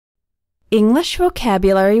English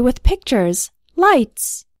vocabulary with pictures,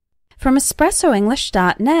 lights. From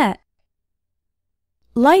espressoenglish.net.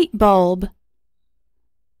 Light bulb.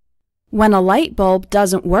 When a light bulb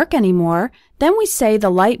doesn't work anymore, then we say the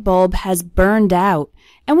light bulb has burned out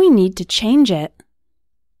and we need to change it.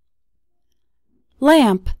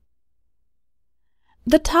 Lamp.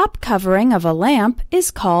 The top covering of a lamp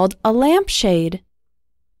is called a lampshade.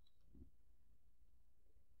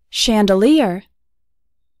 Chandelier.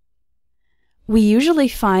 We usually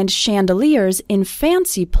find chandeliers in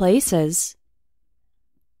fancy places.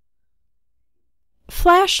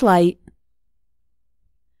 Flashlight.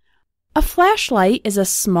 A flashlight is a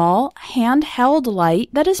small, handheld light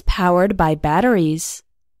that is powered by batteries.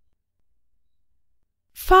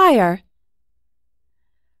 Fire.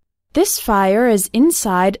 This fire is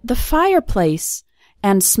inside the fireplace,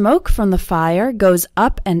 and smoke from the fire goes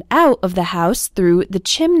up and out of the house through the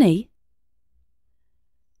chimney.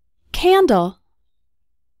 Candle.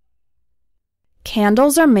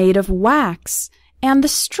 Candles are made of wax, and the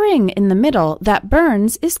string in the middle that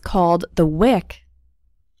burns is called the wick.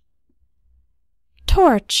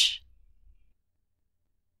 Torch.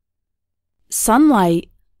 Sunlight.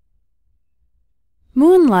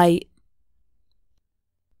 Moonlight.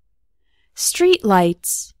 Street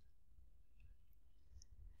lights.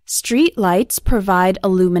 Street lights provide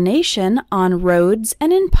illumination on roads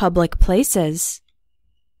and in public places.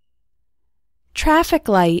 Traffic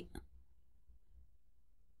light.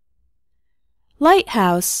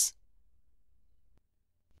 Lighthouse.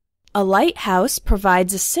 A lighthouse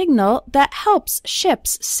provides a signal that helps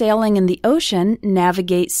ships sailing in the ocean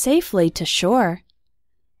navigate safely to shore.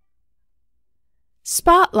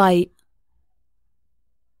 Spotlight.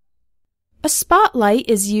 A spotlight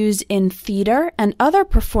is used in theater and other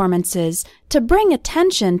performances to bring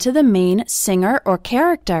attention to the main singer or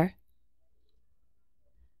character.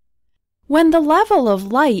 When the level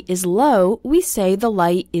of light is low, we say the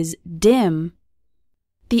light is dim.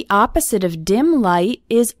 The opposite of dim light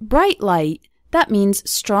is bright light. That means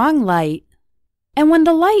strong light. And when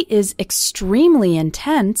the light is extremely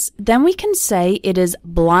intense, then we can say it is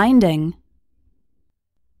blinding.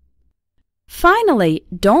 Finally,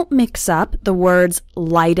 don't mix up the words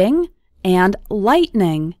lighting and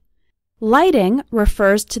lightning. Lighting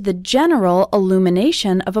refers to the general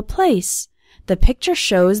illumination of a place. The picture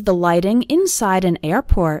shows the lighting inside an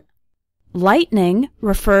airport. Lightning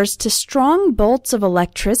refers to strong bolts of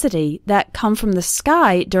electricity that come from the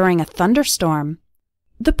sky during a thunderstorm.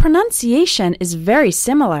 The pronunciation is very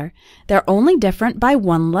similar. They're only different by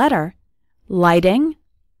one letter. Lighting,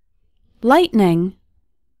 lightning.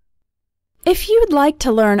 If you'd like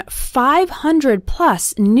to learn 500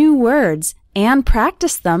 plus new words and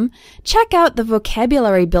practice them, check out the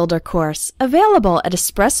Vocabulary Builder course available at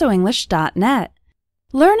espressoenglish.net.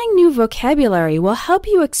 Learning new vocabulary will help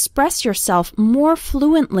you express yourself more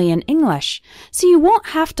fluently in English, so you won't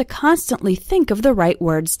have to constantly think of the right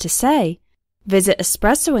words to say. Visit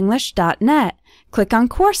espressoenglish.net, click on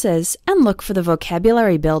Courses, and look for the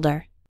Vocabulary Builder.